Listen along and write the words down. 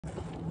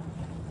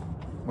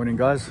Morning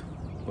guys,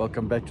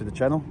 welcome back to the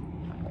channel.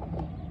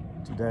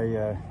 Today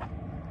I'm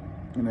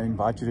going to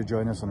invite you to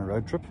join us on a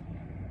road trip.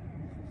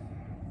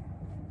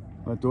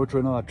 My daughter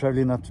and I are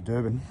traveling up to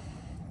Durban,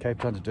 Cape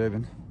Town to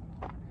Durban.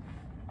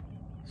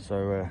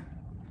 So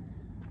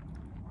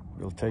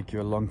we'll take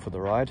you along for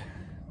the ride.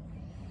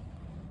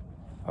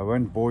 I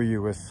won't bore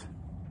you with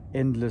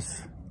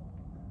endless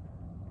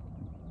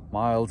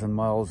miles and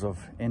miles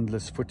of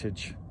endless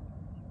footage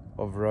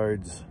of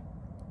roads.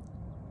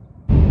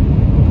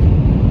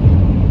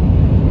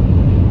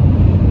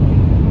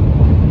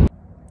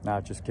 Nah,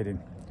 just kidding.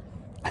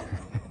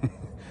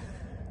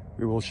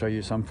 We will show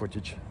you some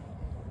footage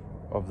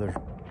of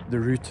the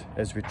route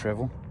as we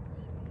travel.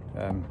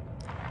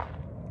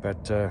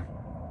 But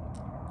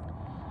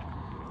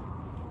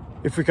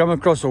if we come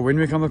across, or when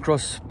we come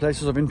across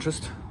places of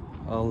interest,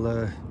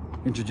 I'll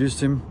introduce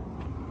them.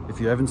 If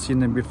you haven't seen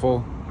them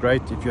before,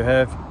 great. If you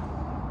have,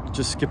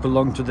 just skip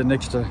along to the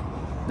next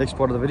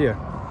part of the video.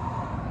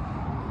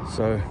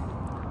 So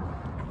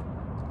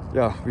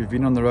yeah, we've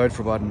been on the road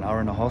for about an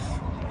hour and a half.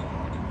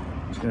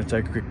 Just going to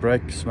take a quick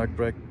break, smoke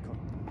break,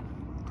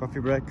 coffee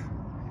break.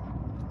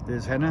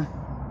 There's Hannah.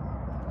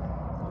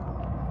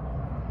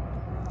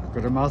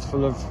 Got a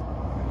mouthful of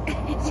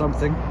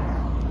something.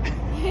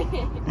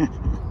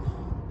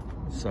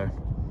 So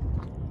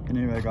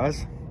anyway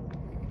guys,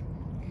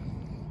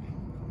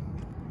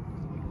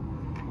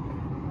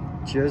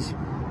 cheers.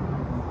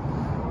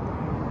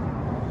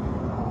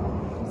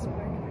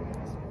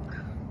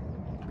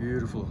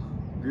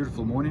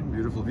 Beautiful morning,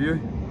 beautiful view.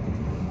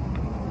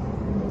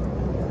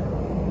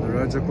 The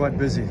roads are quite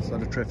busy, it's a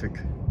lot of traffic.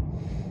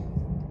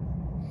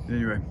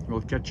 Anyway,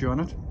 we'll catch you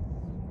on it.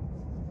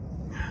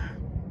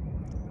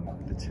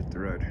 Let's hit the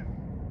road.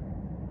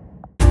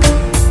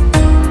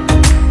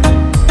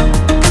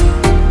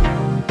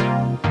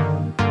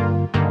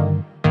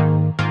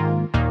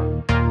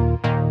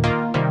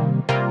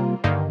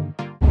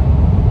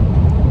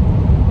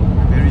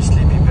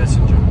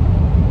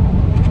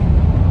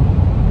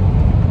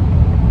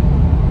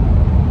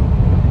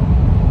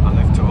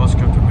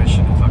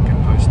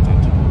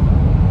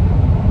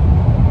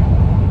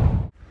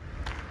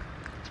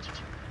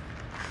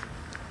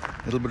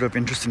 A little bit of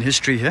interesting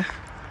history here.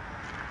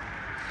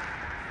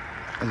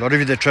 A lot of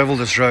you that travel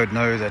this road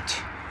know that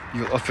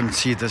you'll often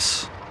see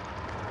this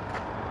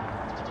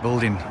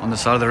building on the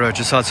side of the road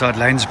just outside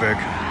Laingsburg,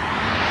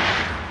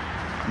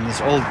 and this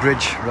old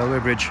bridge, railway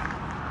bridge.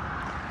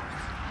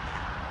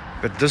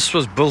 But this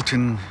was built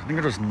in, I think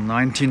it was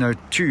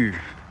 1902.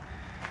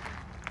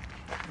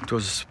 It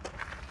was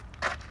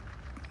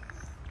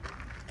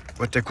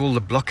what they call the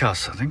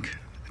blockhouse, I think.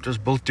 It was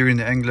built during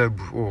the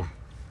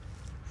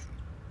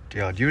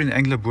during the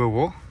Anglo-Boer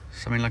War,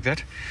 something like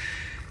that.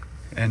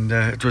 And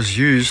it was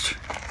used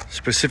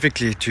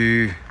specifically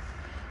to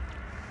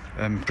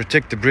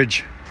protect the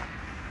bridge.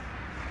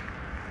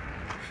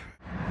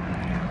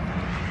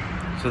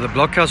 So the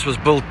blockhouse was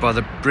built by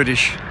the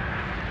British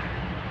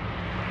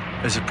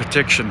as a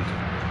protection,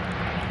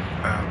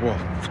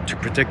 to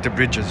protect the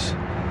bridges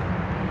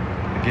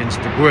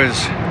against the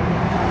Boers.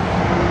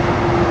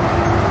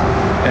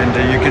 And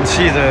you can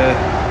see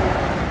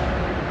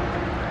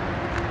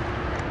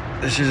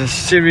this is a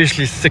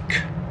seriously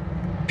thick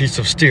piece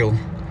of steel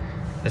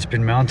that's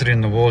been mounted in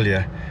the wall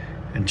here,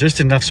 and just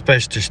enough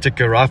space to stick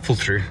a rifle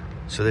through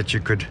so that you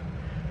could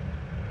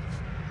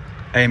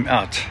aim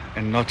out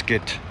and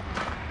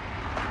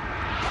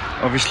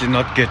obviously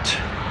not get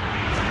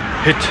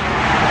hit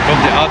from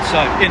the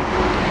outside in.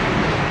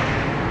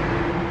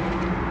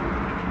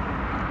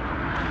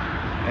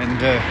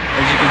 And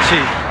as you can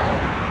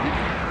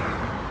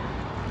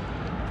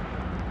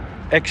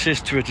see,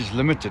 access to it is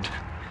limited.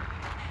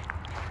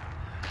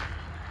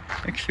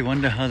 Actually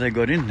wonder how they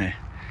got in there.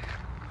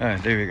 Oh,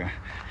 there we go.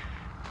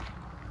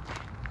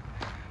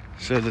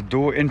 So the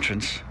door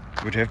entrance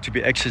would have to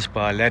be accessed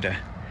by a ladder,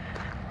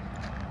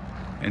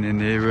 and then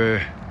there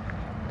were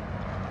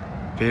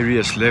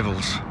various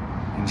levels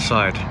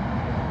inside,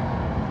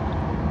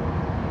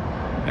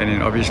 and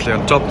then obviously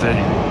on top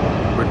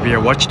there would be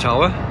a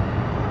watchtower,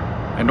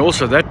 and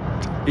also that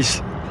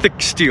is thick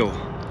steel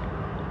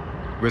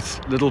with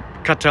little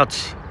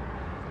cutouts.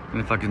 And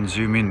if I can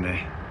zoom in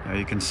there,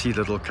 you can see the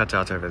little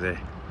cutout over there.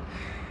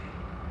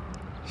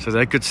 So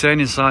they could stand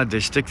inside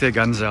there, stick their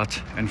guns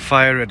out and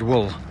fire at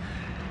will,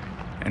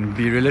 and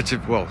be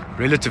relatively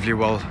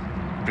well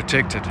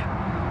protected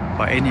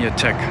by any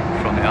attack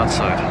from the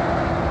outside.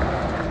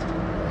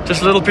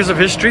 Just a little piece of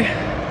history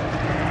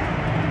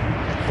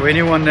for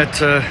anyone that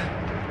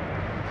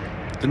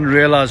didn't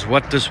realize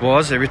what this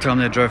was every time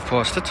they drove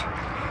past it.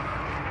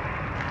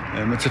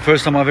 It's the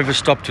first time I've ever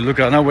stopped to look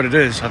at it. I know what it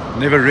is. I've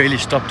never really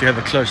stopped to have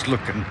a close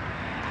look, and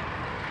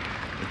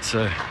it's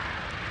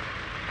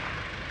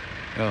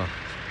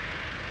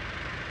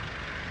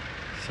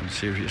some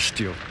serious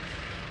steel.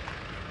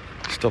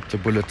 Stop the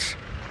bullets.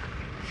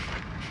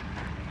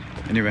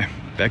 Anyway,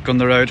 back on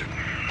the road.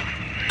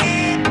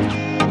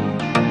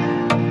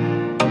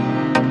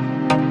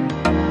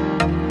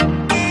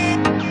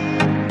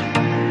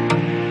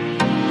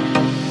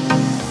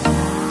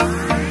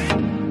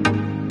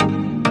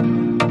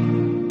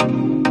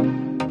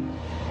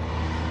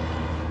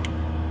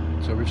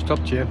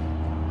 stopped here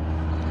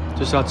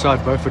just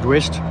outside Beaufort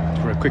West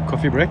for a quick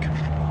coffee break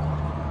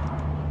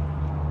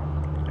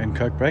and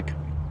Coke break.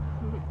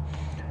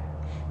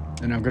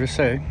 And I've got to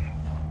say,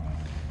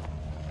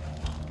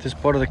 this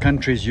part of the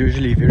country is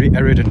usually very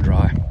arid and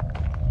dry,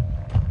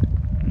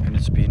 and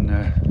it's been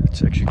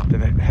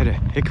they've had a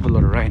heck of a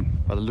lot of rain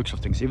by the looks of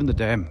things. Even the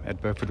dam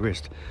at Beaufort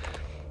West,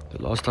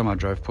 the last time I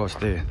drove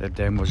past there, that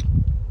dam was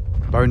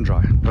bone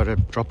dry, not a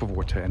drop of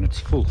water, and it's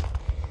full.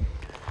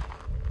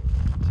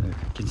 So you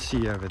can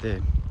see over there,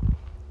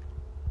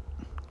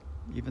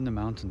 even the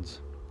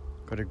mountains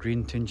got a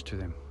green tinge to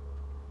them.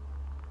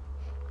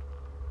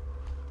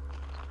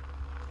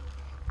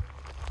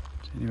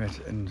 Anyway,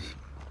 and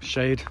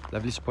shade,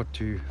 lovely spot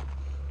to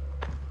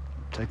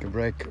take a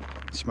break,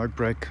 smoke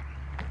break,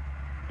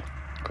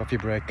 coffee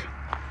break.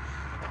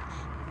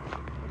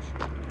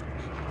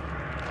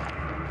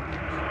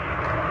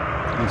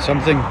 And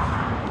something,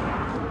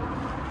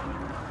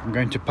 I'm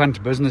going to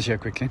punt business here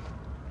quickly.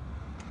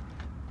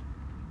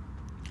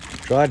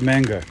 Dried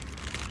mango.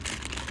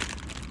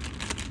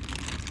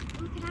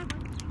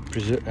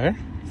 Eh?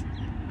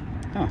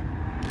 Oh.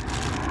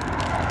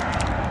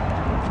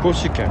 Of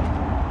course you can.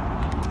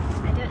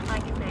 I don't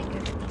like mango,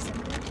 but these are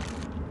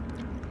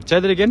good. Say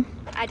that again?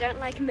 I don't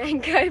like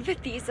mango,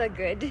 but these are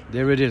good.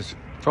 There it is,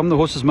 from the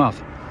horse's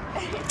mouth.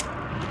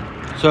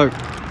 So,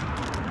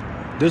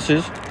 this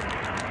is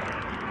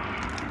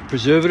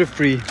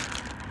preservative-free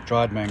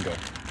dried mango.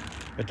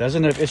 It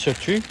doesn't have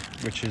SO2,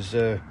 which is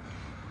the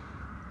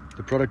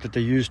product that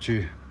they use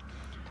to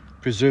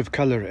preserve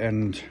color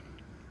and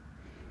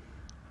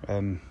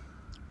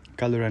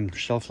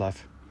shelf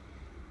life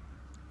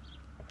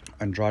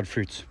and dried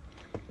fruits.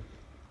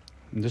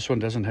 And this one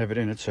doesn't have it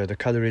in it, so the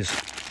color is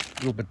a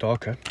little bit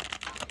darker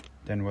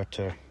than what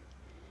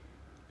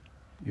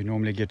you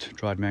normally get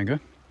dried mango,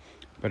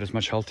 but it's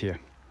much healthier.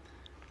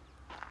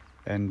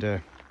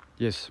 And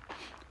yes,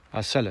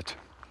 I sell it.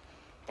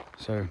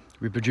 So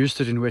we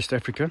produced it in West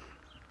Africa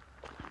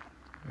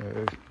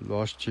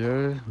last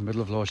year,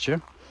 middle of last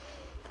year,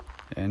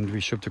 and we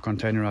shipped a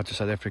container out to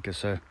South Africa.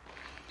 So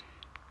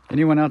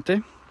anyone out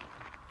there,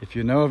 if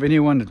you know of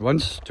anyone that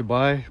wants to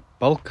buy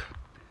bulk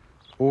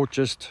or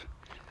just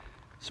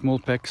small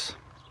packs,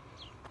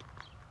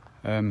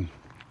 I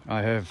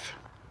have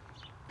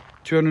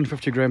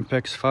 250 gram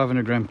packs,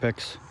 500 gram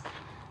packs,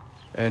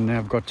 and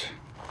I've got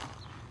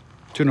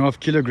 2.5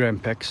 kilogram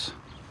packs,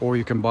 or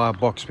you can buy a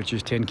box which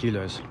is 10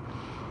 kilos.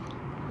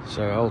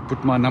 So I'll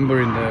put my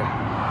number in the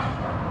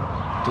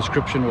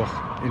description, or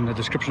in the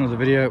description of the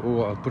video,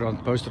 or I'll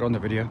post it on the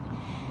video.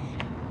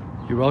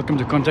 You're welcome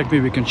to contact me.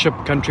 We can ship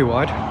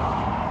countrywide.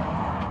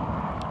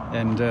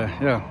 And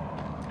yeah,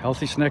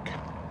 healthy snack,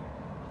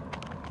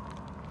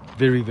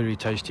 very, very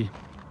tasty.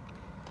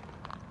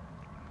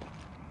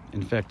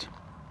 In fact,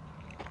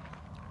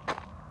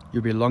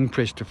 you'll be long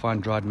pressed to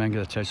find dried mango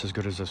that tastes as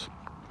good as this.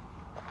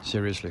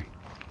 Seriously.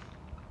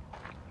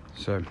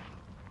 So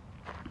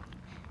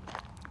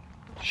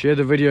share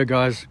the video,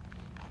 guys.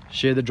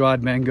 Share the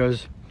dried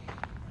mangoes.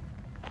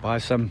 Buy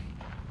some.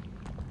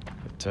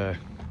 It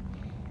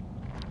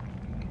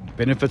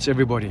benefits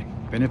everybody.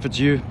 Benefits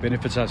you,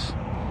 benefits us.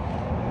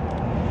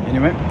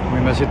 Anyway, we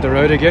must hit the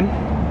road again.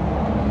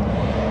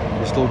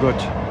 We still got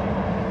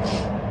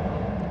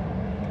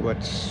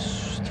what,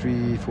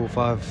 3, 4,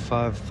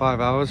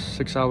 5 hours,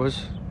 6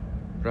 hours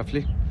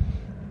roughly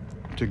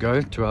to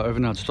go to our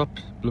overnight stop,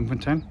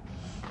 Bloemfontein.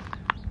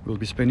 We'll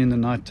be spending the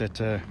night at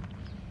a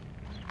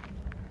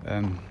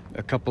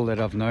couple that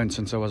I've known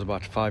since I was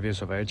about 5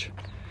 years of age.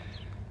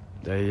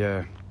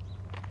 They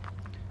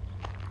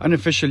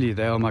unofficially,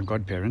 they are my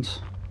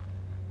godparents,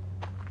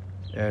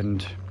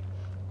 and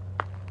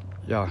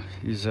yeah,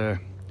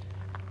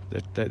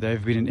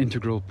 they've been an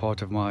integral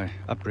part of my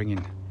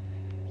upbringing,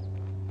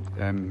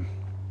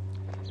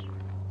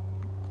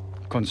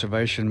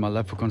 conservation, my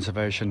love for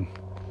conservation.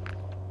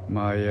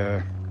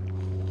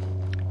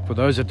 For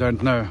those that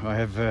don't know, I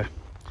have a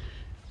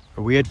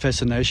weird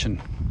fascination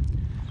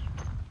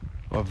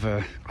of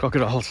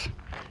crocodiles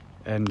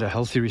and a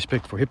healthy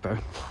respect for hippo,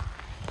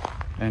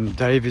 and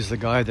Dave is the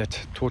guy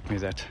that taught me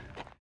that.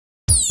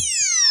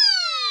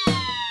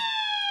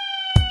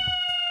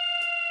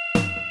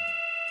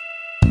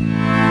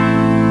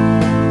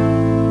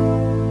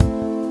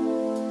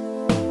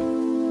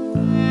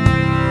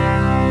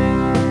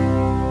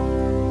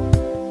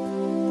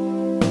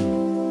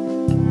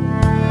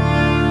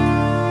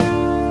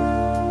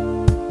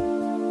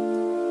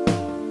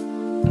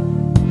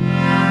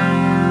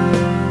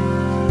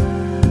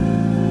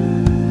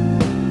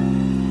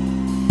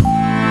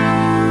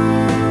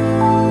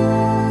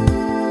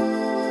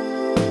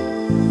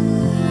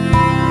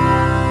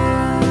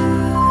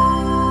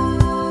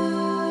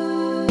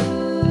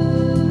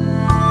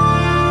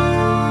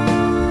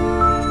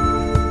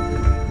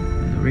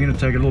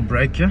 Take a little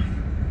break here.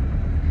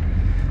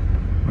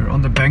 We're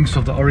on the banks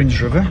of the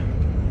Orange River.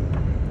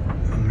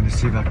 I'm going to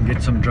see if I can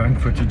get some drone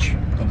footage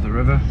of the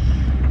river.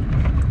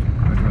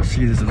 But I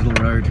see there's a little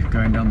road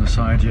going down the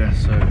side here,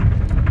 so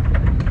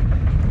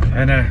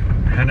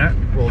Hannah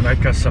will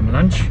make us some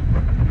lunch.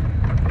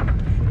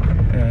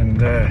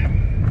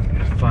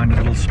 and find a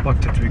little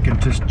spot that we can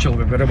just chill.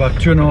 We've got about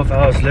 2.5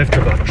 hours left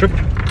of our trip,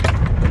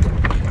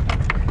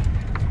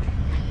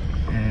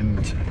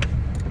 and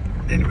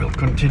then we'll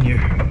continue.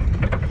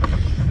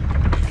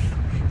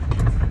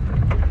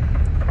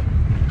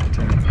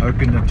 So I'm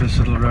hoping that this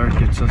little road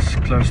gets us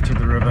close to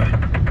the river,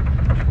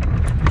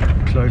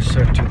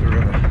 closer to the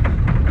river.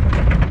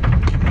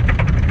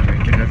 We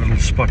can have a little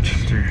spot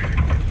to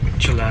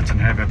chill out and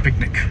have a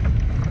picnic.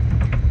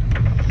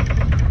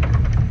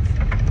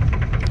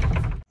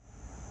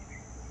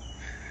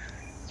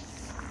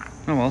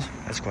 Oh well,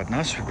 that's quite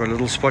nice. We've got a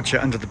little spot here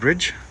under the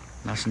bridge,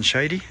 nice and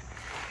shady,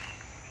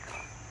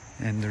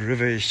 and the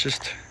river is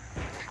just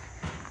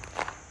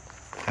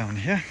down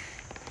here.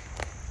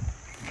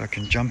 If I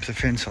can jump the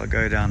fence, I'll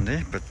go down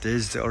there, but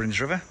there's the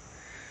Orange River.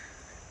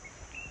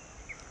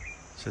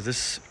 So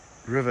this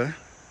river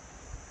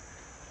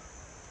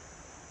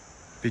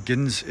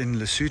begins in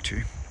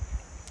Lesotho,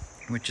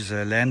 which is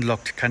a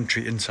landlocked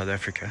country in South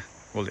Africa,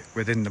 well,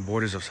 within the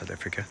borders of South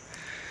Africa.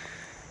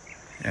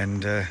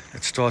 And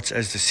it starts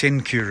as the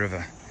Senku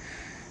River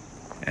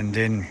and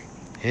then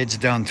heads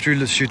down through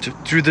Lesotho,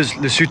 through the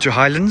Lesotho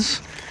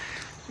highlands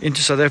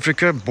into South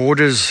Africa,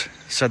 borders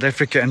South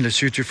Africa and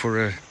Lesotho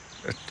for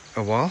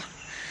a while,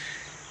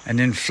 and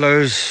then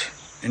flows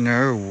in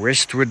a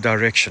westward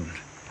direction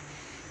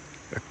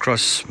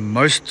across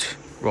most,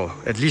 well,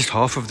 at least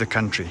half of the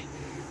country.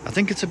 I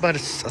think it's about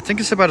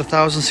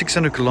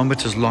 1,600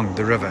 kilometers long,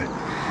 the river,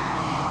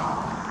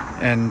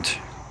 and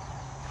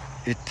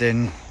it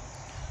then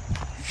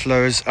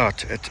flows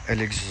out at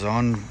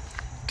Alexandra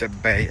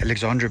Bay,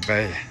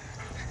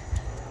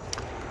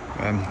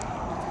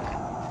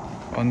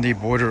 on the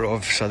border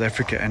of South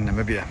Africa and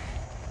Namibia.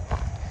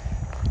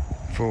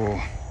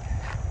 For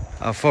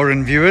our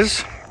foreign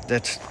viewers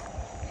that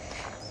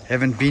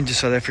haven't been to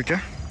South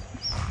Africa,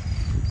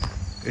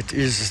 it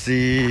is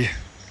the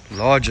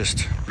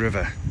largest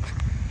river,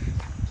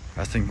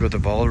 I think, with the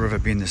Vaal River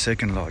being the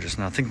second largest,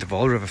 and I think the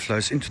Vaal River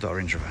flows into the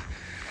Orange River.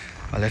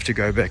 I'll have to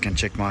go back and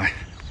check my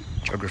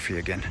geography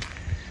again,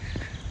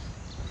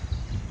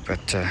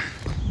 but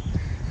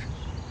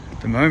at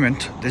the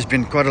moment there's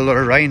been quite a lot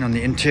of rain on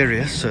the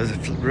interior, so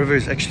the river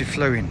is actually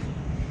flowing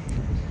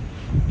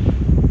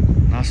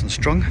nice and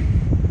strong,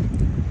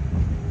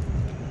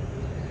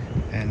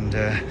 and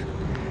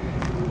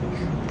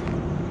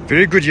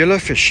very good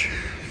yellowfish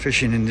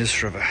fishing in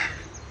this river.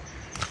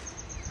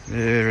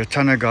 There are a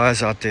ton of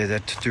guys out there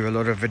that do a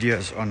lot of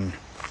videos on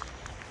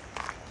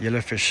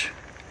yellowfish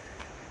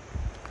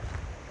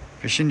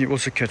fishing. You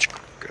also catch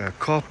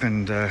carp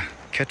and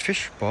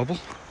catfish, barbel,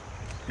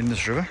 in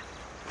this river.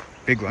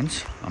 Big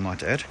ones, I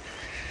might add.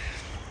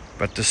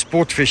 But the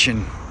sport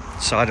fishing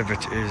side of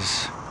it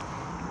is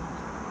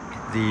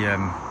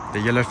the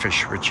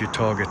yellowfish, which you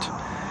target.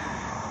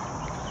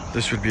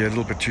 This would be a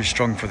little bit too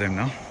strong for them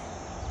now.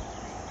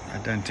 I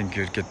don't think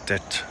you'd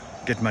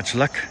get much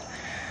luck.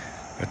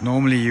 But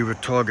normally you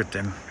would target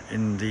them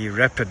in the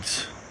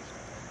rapids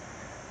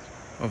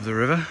of the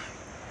river.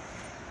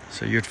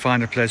 So you'd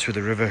find a place where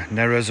the river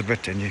narrows a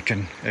bit and you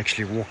can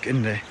actually walk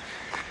in there.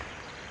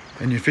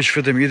 And you fish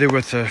for them either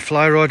with a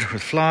fly rod,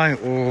 with fly,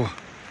 or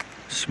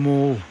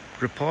small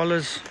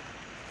rapalas,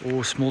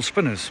 or small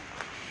spinners.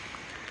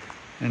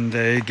 And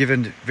they give a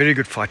very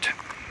good fight.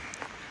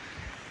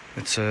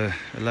 It's a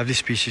lovely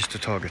species to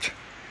target.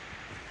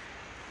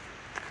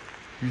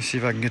 Let me see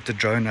if I can get the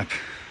drone up.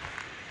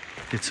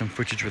 Get some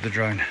footage with the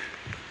drone.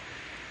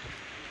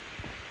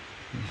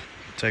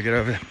 Take it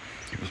over.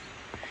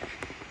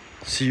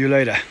 See you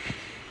later.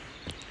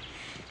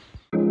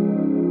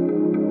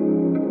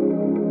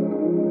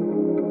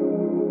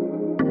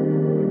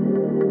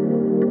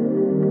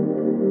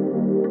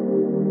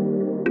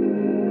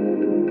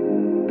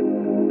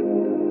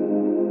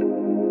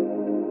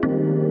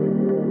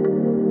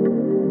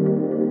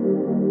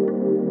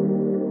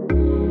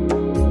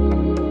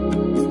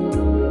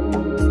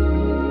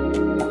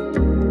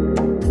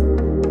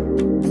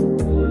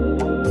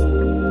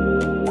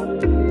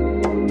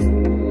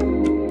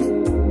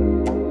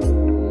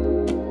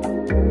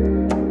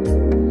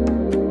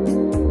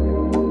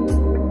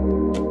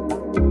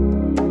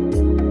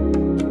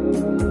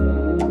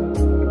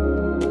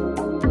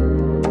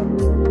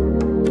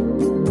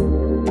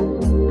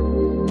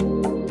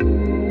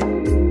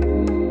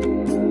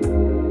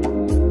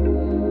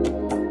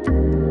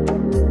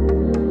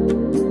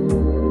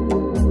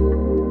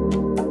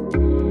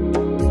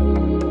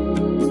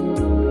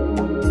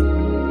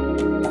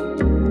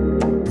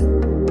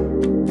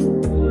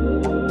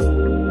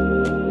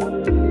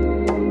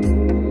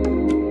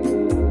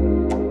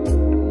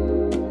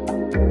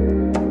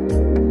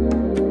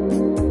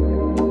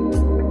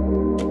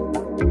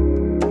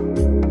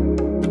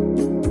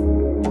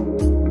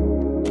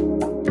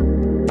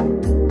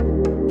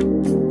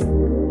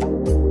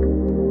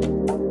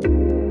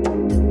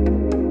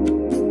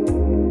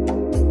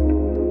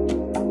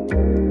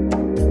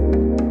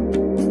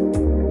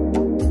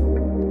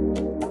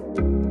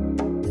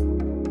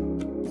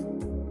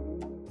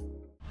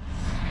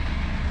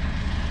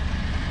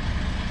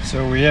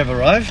 So we have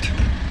arrived.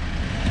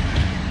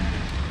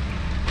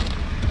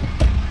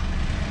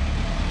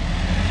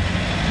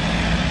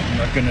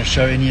 not going to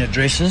show any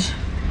addresses,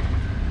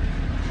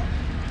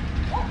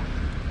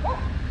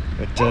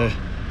 but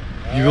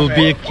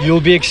you'll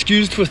be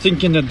excused for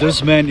thinking that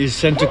this man is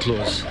Santa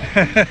Claus.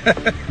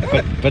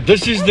 but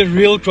this is the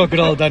real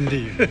Crocodile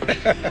Dundee.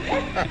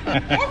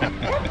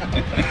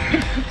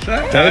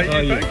 So,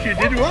 you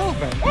did well,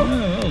 man.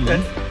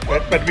 Oh,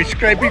 well, But we're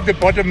scraping the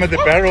bottom of the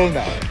barrel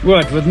now.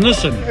 what, with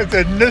Nissan? It's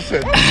a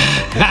Nissan.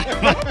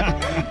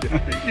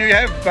 You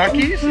have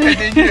Buckies and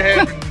then you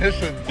have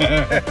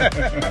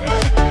Nissans.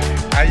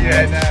 You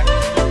had